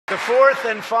fourth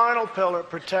and final pillar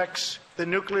protects the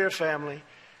nuclear family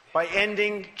by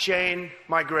ending chain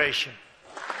migration.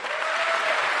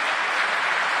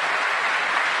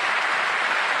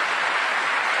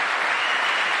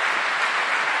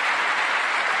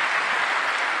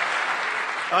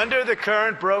 Under the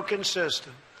current broken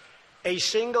system, a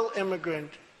single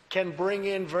immigrant can bring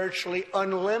in virtually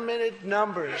unlimited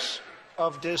numbers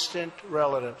of distant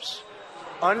relatives.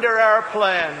 Under our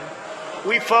plan,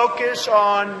 we focus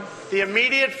on the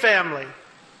immediate family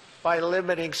by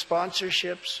limiting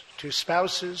sponsorships to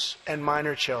spouses and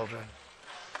minor children.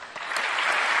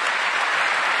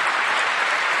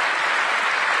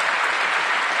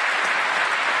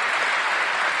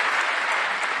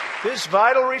 This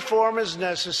vital reform is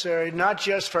necessary not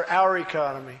just for our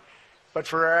economy, but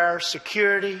for our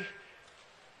security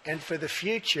and for the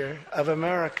future of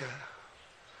America.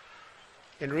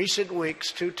 In recent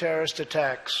weeks, 2 terrorist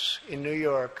attacks in New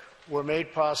York were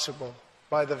made possible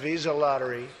by the visa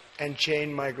lottery and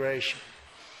chain migration.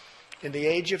 In the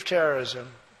age of terrorism,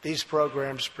 these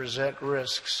programs present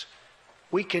risks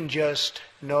we can just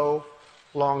no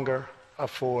longer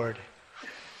afford.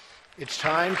 It's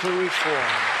time to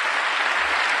reform.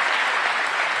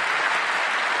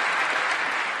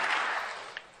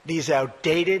 These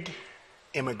outdated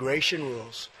immigration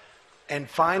rules and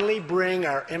finally bring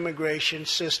our immigration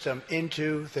system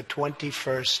into the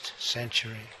 21st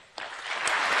century.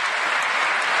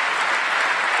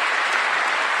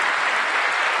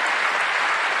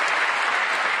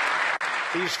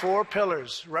 These 4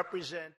 pillars represent